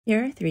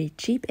Here are 3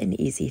 cheap and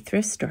easy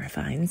thrift store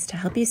finds to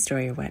help you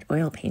store your wet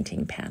oil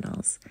painting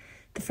panels.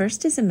 The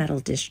first is a metal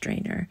dish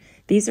drainer.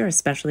 These are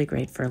especially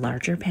great for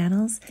larger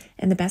panels,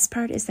 and the best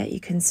part is that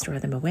you can store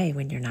them away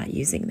when you're not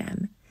using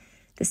them.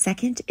 The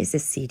second is a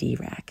CD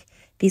rack.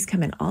 These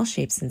come in all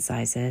shapes and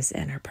sizes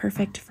and are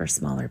perfect for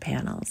smaller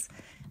panels.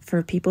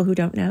 For people who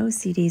don't know,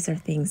 CDs are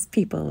things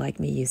people like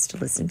me used to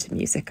listen to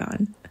music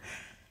on.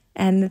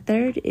 And the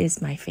third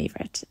is my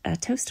favorite, a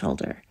toast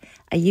holder.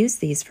 I use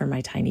these for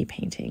my tiny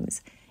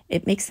paintings.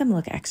 It makes them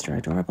look extra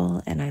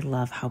adorable, and I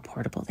love how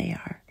portable they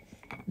are.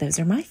 Those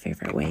are my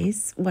favorite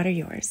ways. What are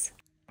yours?